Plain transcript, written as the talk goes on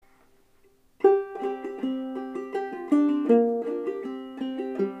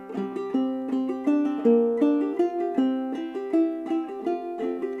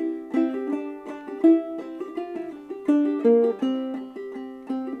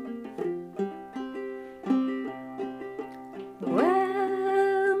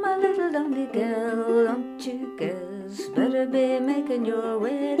your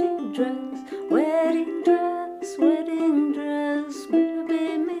wedding dress, wedding dress, wedding dress. Better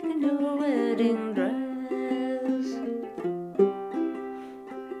be making your wedding dress.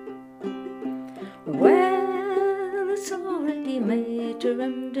 Well, it's already made,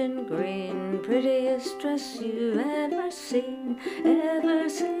 trimmed in green, prettiest dress you've ever seen, ever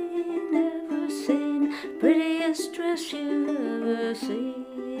seen, ever seen, prettiest dress you've ever seen.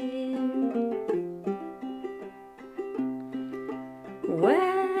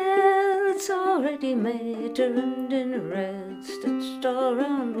 Well, it's already made, trimmed in red, stitched all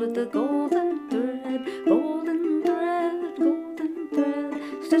around with a golden thread, golden thread, golden thread,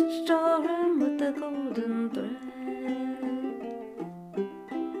 stitched all around with the golden thread.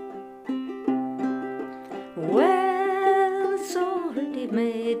 Well, it's already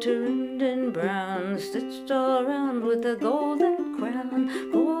made, trimmed in brown, stitched all around with a golden crown,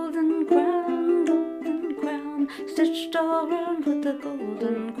 golden crown, golden crown, stitched all around with a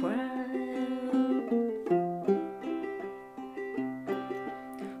golden crown.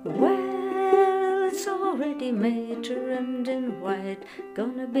 Well, it's already made, trimmed in white,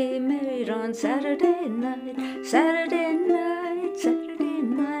 gonna be married on Saturday night, Saturday night, Saturday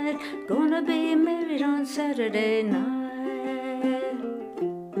night, gonna be married on Saturday night.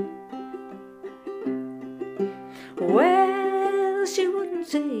 Well, she wouldn't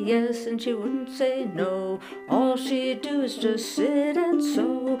say yes and she wouldn't say no, all she'd do is just sit and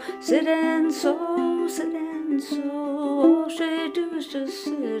sew, sit and sew, sit and sew, all she'd do is just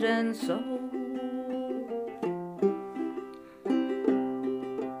sit and sew.